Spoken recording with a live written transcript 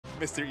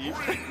Mr. E.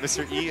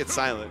 Mr. E, it's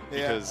silent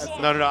because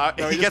no,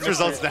 he gets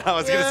results now. I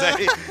was gonna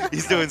say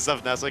he's doing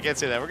stuff now, so I can't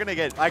say that. We're gonna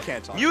get I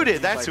can't talk.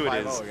 Muted. That's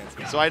like who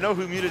it is. So I know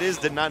who Muted is.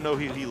 Did not know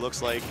who he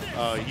looks like.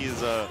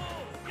 He's a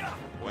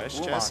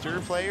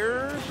Westchester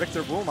player.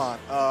 Richter Bullmont.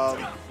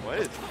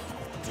 What?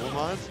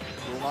 Bullmont?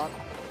 Bullmont?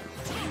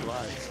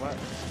 What?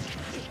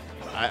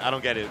 I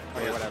don't get it.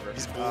 Okay, whatever.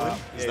 He's bullying?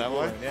 Is that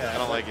why? Yeah. I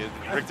don't like it.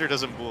 Richter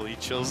doesn't bull. He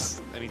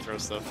chills and he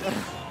throws stuff.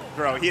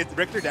 Bro,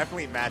 Richter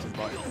definitely matches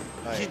buttons.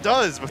 Like, He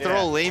does, but they're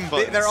all lame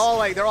buttons. They're all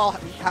like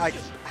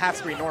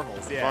half-screen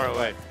normals. Yeah. Far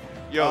away.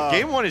 Yo,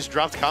 game 1 is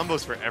dropped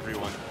combos for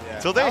everyone. Yeah.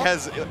 Tilde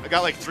has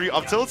got like 3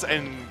 up tilts,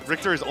 and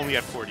Richter is only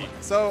at 40.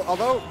 So,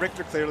 although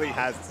Richter clearly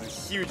has a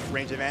huge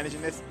range advantage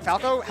in this,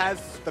 Falco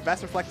has the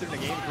best reflector in the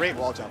game. Great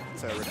wall jump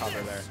to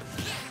recover there.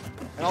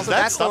 And also,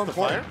 that's so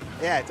important.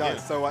 Yeah, it does.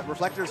 Yeah. So,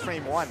 reflector is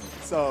frame 1.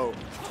 So,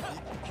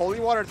 holy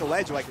water at the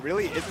ledge like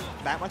really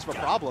isn't that much of a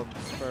problem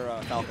for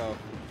Falco.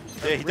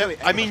 Yeah, he really.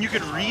 I mean, you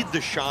could read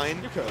the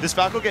shine. Does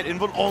Falco get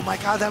input? Oh my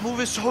God, that move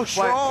is so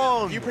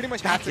strong. But you pretty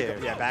much have to.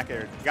 Yeah, back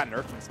air. You got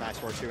nerfed from Smash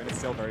 4 too, and it's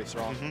still very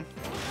strong.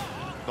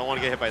 Don't want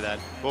to get hit by that.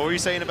 What were you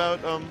saying about?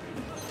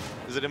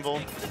 Is it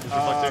invul?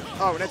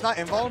 Oh, and it's not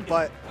invul,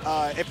 but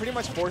it pretty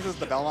much forces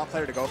the Belmont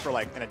player to go for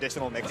like an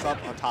additional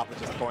mix-up on top of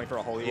just going for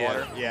a holy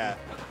water. Yeah.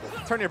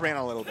 Turn your brain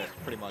on a little bit,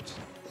 pretty much.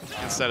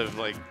 Instead of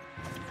like.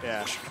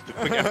 Yeah. The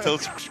quick F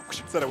tilt.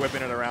 Instead of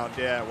whipping it around.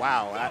 Yeah.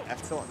 Wow.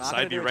 F tilt.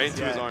 Side B right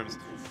into his arms.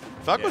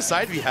 Falco's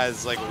side B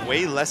has like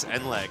way less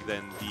end lag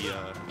than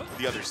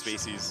the other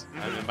Spaceys.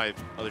 I mean, by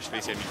other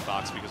Spacey I mean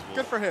Fox because we'll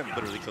good for him.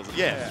 Literally kills him.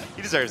 Yeah,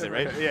 he deserves it,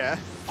 right? Yeah.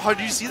 Oh,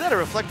 did you see that? It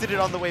reflected it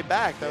on the way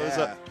back. That was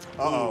a.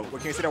 Uh-oh.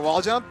 Can you see the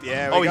wall jump?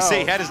 Yeah. Oh, he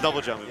had his double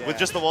jump. With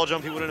just the wall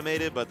jump, he wouldn't have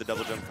made it, but the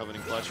double jump coming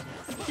in clutch.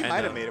 He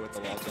might have made it with the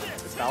wall jump.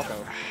 It's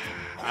Falco.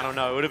 I don't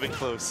know. It would have been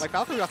close. Like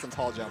Falco's got some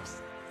tall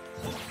jumps.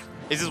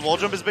 Is his wall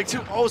jump as big too?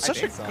 Oh,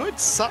 such a good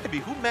side B.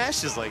 Who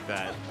mashes like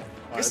that?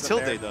 I guess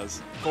Tilde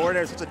does. Forward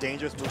air is such a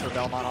dangerous move for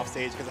Belmont off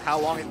stage because of how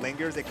long it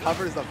lingers. It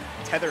covers the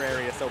tether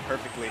area so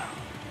perfectly.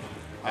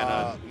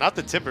 And not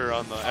the tipper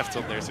on the F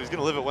tilt there, so he's going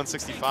to live at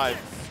 165.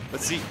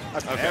 Let's see.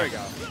 Okay, there we go.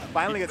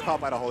 Finally gets caught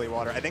by the holy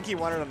water. I think he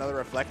wanted another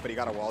reflect, but he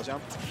got a wall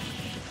jump.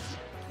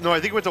 No, I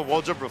think it went to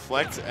wall jump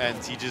reflect,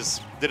 and he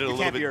just did it a little bit.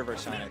 You can't be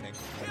reverse shine, I think.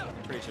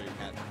 I'm pretty sure you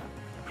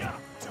can.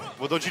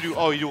 Well, don't you do?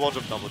 Oh, you do wall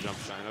jump, double jump,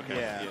 shine. Okay,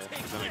 yeah,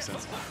 that makes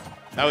sense.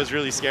 That was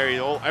really scary.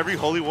 Every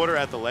holy water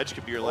at the ledge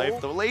could be your life.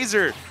 The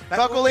laser,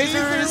 Falco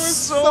laser is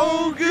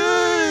so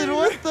good.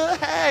 What the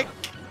heck?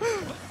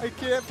 I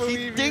can't believe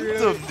he dinked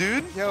him,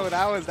 dude. Yo,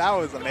 that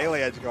was a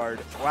melee edge guard.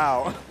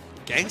 Wow.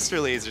 Gangster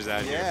lasers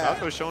out here.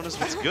 Falco's showing us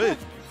what's good.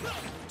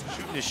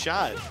 Shooting his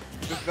shot.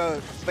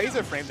 The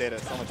laser frame data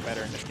is so much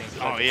better in this game.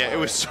 Oh yeah, it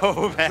was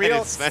so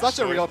bad. Such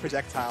a real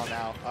projectile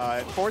now.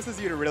 It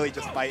forces you to really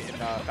just fight in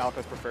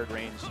Falco's preferred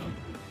range.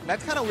 And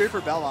that's kind of weird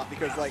for Belmont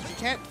because like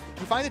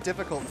you find it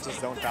difficult to just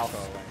zone Falco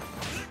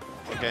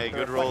away. Okay,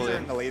 good roll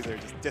in. The laser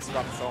just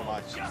disrupts so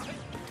much.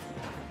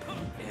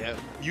 Yeah,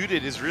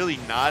 Muted is really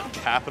not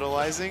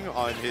capitalizing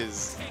on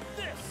his.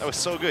 That was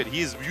so good. He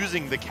is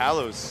using the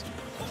Kalos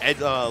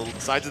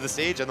sides of the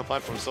stage and the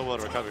platform so well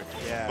to recover.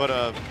 Yeah.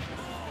 But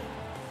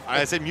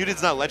I said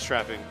Muted's not ledge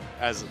trapping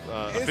as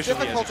efficiently it's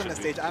difficult as in the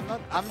stage.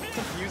 I'm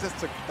confused as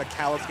to the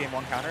Kalos game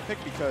 1 counter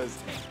pick because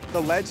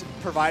the ledge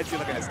provides you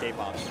like an escape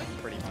option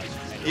pretty much.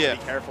 And you have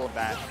to be careful of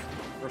that.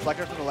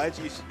 Reflector from the ledge,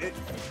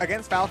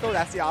 against Falco,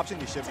 that's the option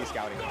you should be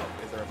scouting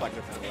for, is the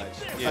reflector from the ledge.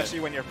 Especially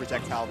when you're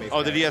projectile based.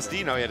 Oh, the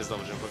DSD? No, he had his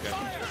double jump. Okay.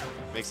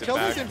 Makes it back.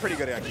 Tilde's been pretty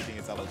good at keeping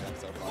his double jump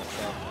so far.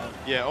 So.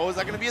 Yeah, is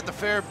that going to be at the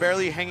fair?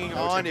 Barely hanging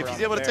on. If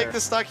he's able to take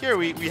this stock here,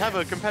 we have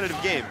a competitive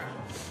game.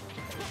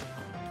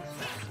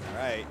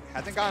 Right.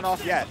 Hasn't gone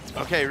off yet.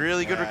 Okay,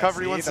 really good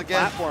recovery once again.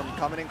 Platform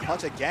coming in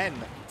clutch again.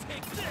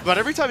 But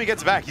every time he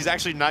gets back, he's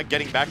actually not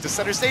getting back to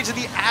center stage, and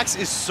the axe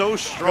is so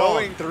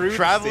strong.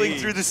 Traveling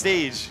through the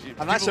stage.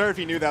 I'm not sure if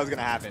he knew that was going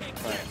to happen.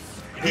 But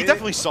he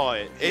definitely saw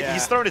it.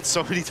 He's thrown it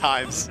so many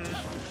times.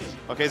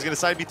 Okay, he's going to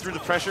side B through the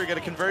pressure, get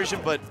a conversion,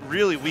 but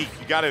really weak.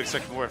 You got to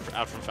expect more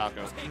out from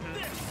Falco.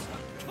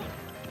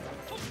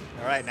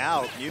 All right,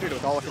 now Muted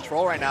with all the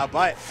control right now,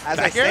 but as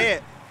I say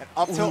it, an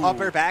up tilt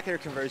upper back air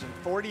conversion,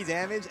 40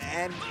 damage,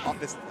 and off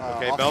this.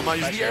 Okay, Belmont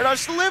using the air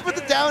dodge to live with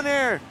the down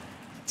air.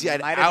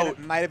 DI'd out.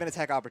 Might have been a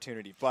tech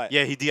opportunity, but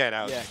yeah, he DI'd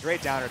out. Yeah,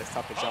 great down air to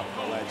stop the jump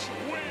from the ledge.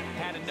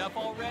 Had enough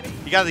already?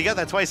 You got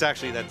that twice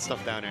actually. That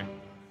stuff down air.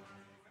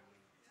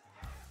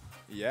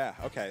 Yeah.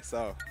 Okay.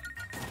 So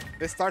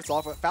this starts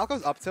off with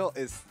Falco's up tilt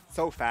is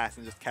so fast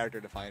and just character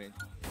defining.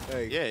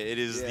 Like, yeah, it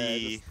is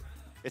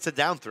It's a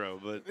down throw,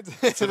 but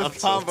it's an up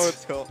combo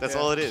tilt. That's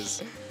all it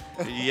is.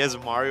 He has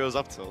Mario's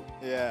up tilt.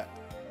 Yeah.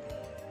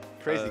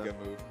 Crazy good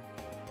move.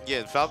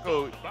 Yeah,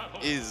 Falco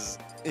is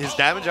his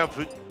damage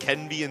output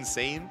can be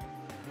insane,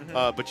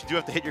 but you do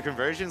have to hit your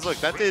conversions. Look,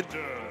 that did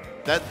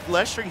That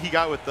last string he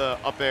got with the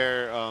up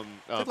air,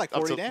 did like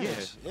 40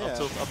 damage. Yeah, up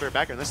tilt, up air,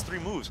 back air. That's 3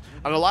 moves.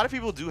 And a lot of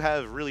people do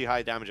have really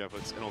high damage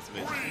outputs in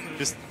Ultimate.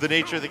 Just the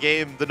nature of the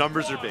game, the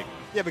numbers are big.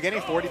 Yeah, but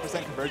getting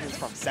 40% conversions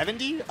from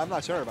 70, I'm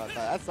not sure about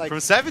that. That's like from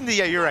 70.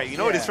 Yeah, you're right. You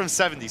know it is from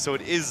 70, so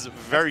it is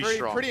very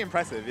strong. Pretty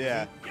impressive.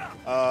 Yeah.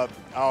 Oh,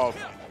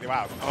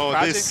 wow.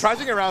 Oh,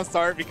 crouching around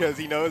start because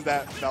he knows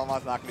that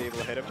Belmont's not gonna be able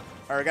to hit him,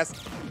 or I guess.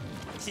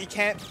 He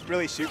can't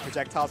really shoot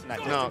projectiles from that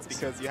distance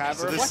because you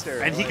have a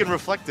reflector. And he can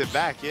reflect it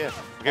back, yeah.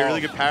 Okay, really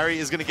good parry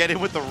is going to get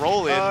in with the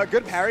roll in.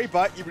 Good parry,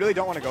 but you really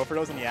don't want to go for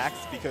those in the axe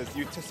because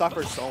you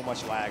suffer so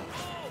much lag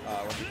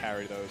when you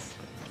parry those.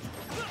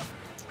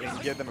 And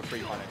you give them a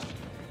free punish.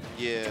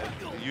 Yeah,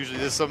 usually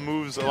there's some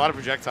moves, a lot of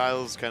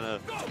projectiles kind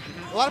of...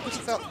 A lot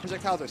of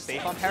projectiles are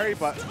safe on parry,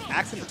 but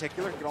axe in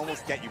particular can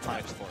almost get you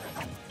punished for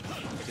it,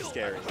 which is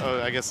scary. Oh,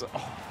 I guess...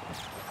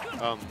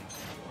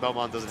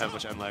 Belmont doesn't have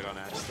much end lag on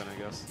Axe then, I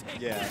guess.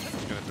 Yeah.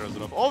 Just kind of throws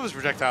it up. All of his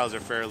projectiles are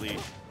fairly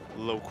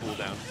low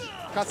cooldown.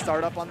 Got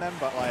startup on them,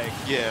 but like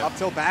up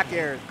till back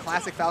air,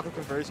 classic Falco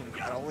conversion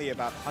at only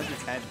about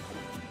 110.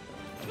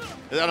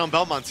 And on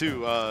Belmont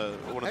too,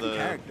 one of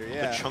the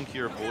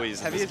chunkier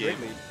boys in this game.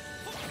 Ridley.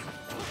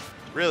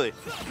 Really?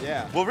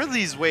 Yeah. Well,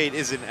 Ridley's weight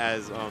isn't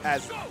as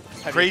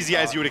crazy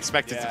as you would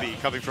expect it to be,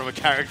 coming from a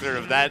character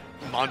of that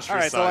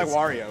monstrous size. All right, so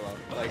like Wario.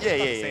 Like,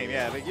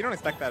 yeah. But you don't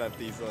expect that of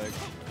these like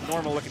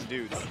normal-looking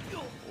dudes.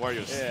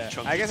 Wario's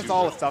chunky. I guess it's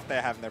all the stuff they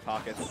have in their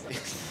pockets.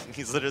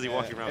 He's literally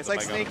walking around. It's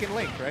like Snake and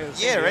Link, right?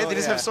 Yeah, right. They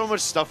just have so much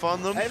stuff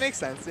on them. It makes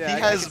sense. Yeah.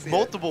 He has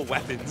multiple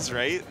weapons,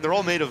 right? They're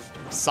all made of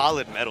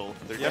solid metal.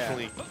 They're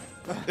definitely.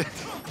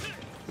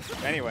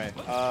 Anyway,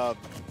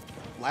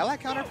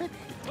 Lilac counter pick.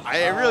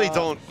 I really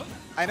don't.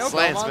 I know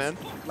Slants,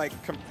 Belmont's like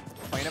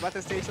complain about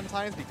this stage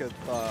sometimes because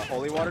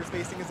holy water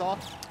spacing is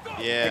off.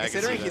 Yeah, and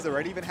considering he's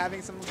already been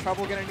having some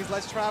trouble getting these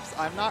ledge traps,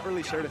 I'm not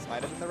really sure this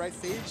might have been the right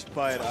stage,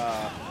 but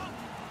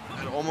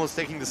and almost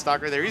taking the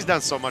stock right there. He's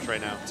down so much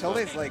right now.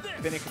 Tilde's like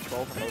been in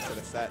control for most of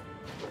the set.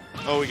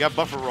 Oh, we got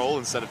buffer roll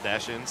instead of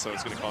dash in, so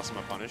it's going to cost him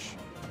a punish.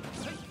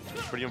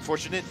 Pretty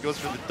unfortunate. Goes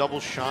for the double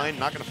shine.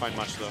 Not going to find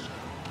much though.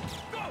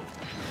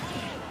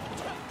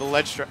 The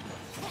ledge trap.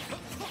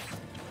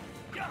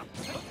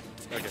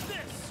 Okay.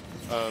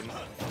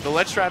 The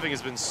ledge trapping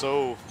has been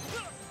so...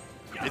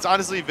 It's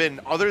honestly been,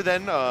 other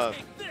than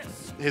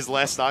his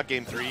last stock,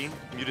 Game 3,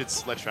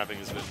 Muted's ledge trapping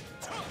has been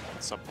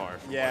subpar.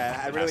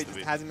 Yeah, it really just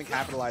hasn't been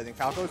capitalizing.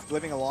 Falco's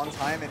living a long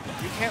time, and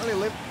you can't really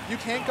live... You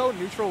can't go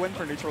neutral win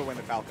for neutral win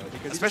to Falco.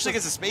 Because especially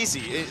against a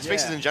Spacey.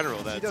 Spaces in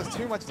general. He does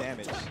too much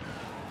damage.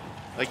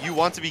 Like, you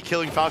want to be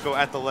killing Falco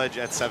at the ledge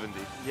at 70.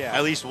 Yeah.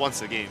 At least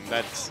once a game.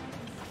 That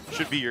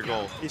should be your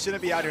goal. You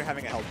shouldn't be out here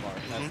having a health bar.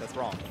 That's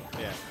wrong.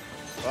 Yeah.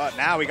 But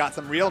now we got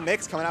some real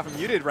mix coming out from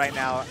Muted right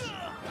now.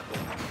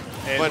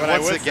 But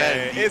once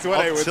again, the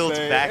up tilt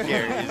back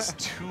air is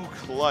too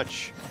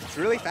clutch. It's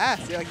really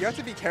fast. Yeah, like, you have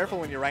to be careful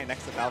when you're right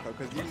next to Falco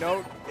because you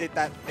know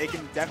that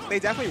they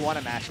definitely want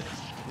to mash it.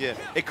 Yeah,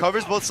 it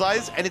covers both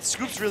sides and it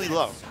scoops really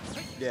low.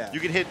 Yeah. You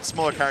can hit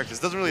smaller characters.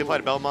 Doesn't really apply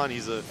to Belmont.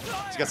 He's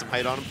got some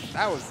height on him.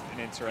 That was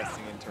an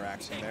interesting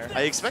interaction there.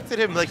 I expected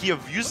him, like, he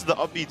used the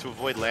up B to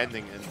avoid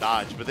landing and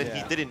dodge, but then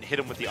he didn't hit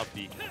him with the up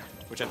B,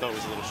 which I thought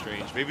was a little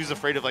strange. Maybe he was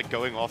afraid of, like,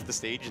 going off the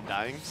stage and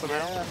dying somehow.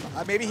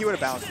 Yeah, maybe he would have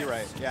bounced. You're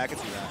right. Yeah, I can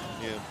see that.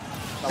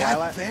 Yeah.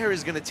 That fair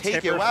is going to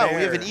take it. Wow,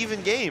 we have an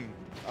even game.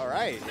 All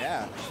right,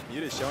 yeah.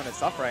 Mute is showing his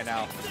stuff right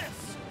now.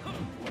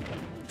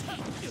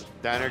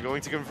 Diner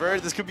going to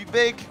convert. This could be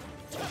big.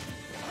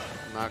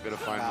 Not going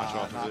to find much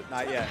off of it.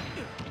 Not yet.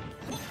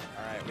 All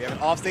right, we have an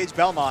offstage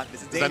Belmont.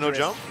 This is dangerous. Is that no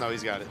jump? No,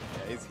 he's got it.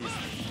 Yeah,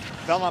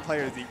 he's Belmont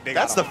player is big.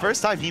 That's the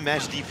first time he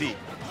mashed DP.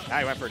 Now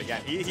he went for it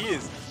again. He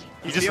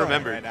just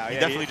remembered. Right now. He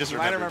definitely just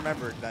remembered. He might have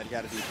remembered that he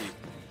got a DP.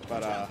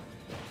 But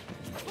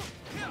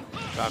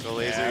Falco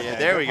laser. Yeah,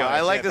 there we go.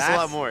 I like this a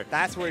lot more.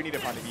 That's where you need to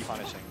be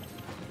punishing.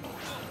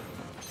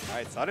 All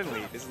right,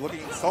 suddenly this is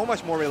looking so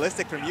much more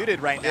realistic for Muted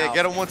right now. Yeah,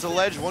 get him once a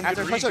ledge, one good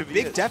read. After such a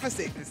big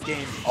deficit in this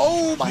game.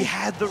 Oh my! He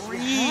had the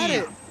read. He had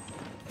it.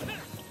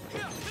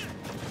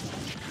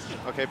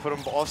 Okay, put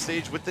him off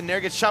stage with the nair.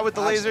 Gets shot with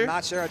the laser. I'm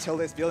not sure how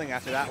Tilde's feeling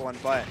after that one,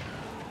 but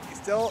he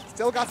still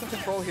got some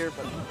control here.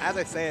 But as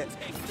I say it,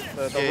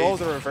 the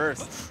roles are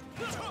reversed.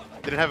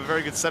 Didn't have a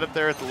very good setup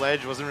there at the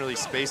ledge. Wasn't really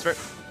spaced for it.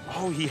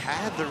 Oh, he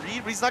had the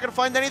read, but he's not going to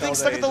find anything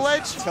stuck at the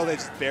ledge.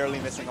 Tilde's just barely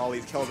missing all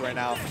these kills right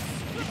now.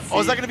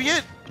 Oh, is that going to be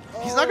it?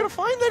 He's not going to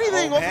find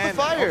anything off of the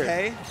fire.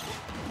 Okay.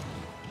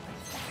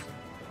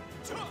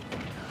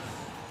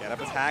 Get up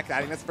attack. I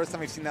think that's the first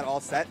time we've seen that all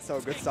set, so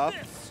good stuff.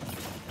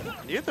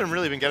 Neither of them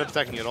really been get up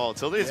attacking at all.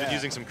 Tilde has been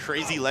using some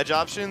crazy ledge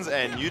options,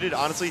 and Muted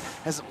honestly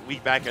has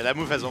weak back air. That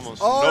move has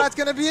almost that's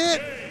going to be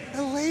it.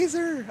 The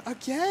laser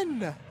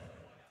again.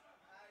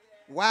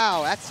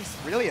 Wow, that's just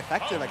really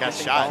effective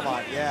against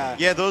Belmont. Yeah.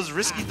 Yeah, those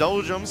risky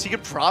double jumps, he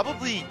could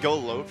probably go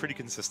low pretty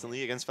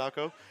consistently against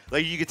Falco.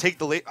 Like, you could take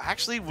the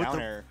actually with down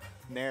air.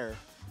 Nair.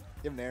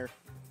 Give him Nair.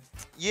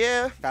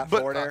 Yeah,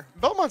 but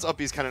Belmont's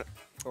up is kind of...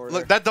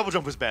 Look, that double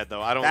jump was bad,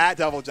 though. That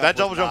double jump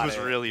was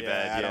really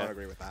bad. I don't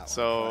agree with that one.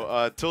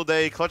 So,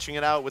 Tilde clutching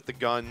it out with the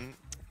gun.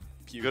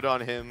 Good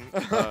on him.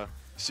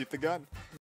 Shoot the gun.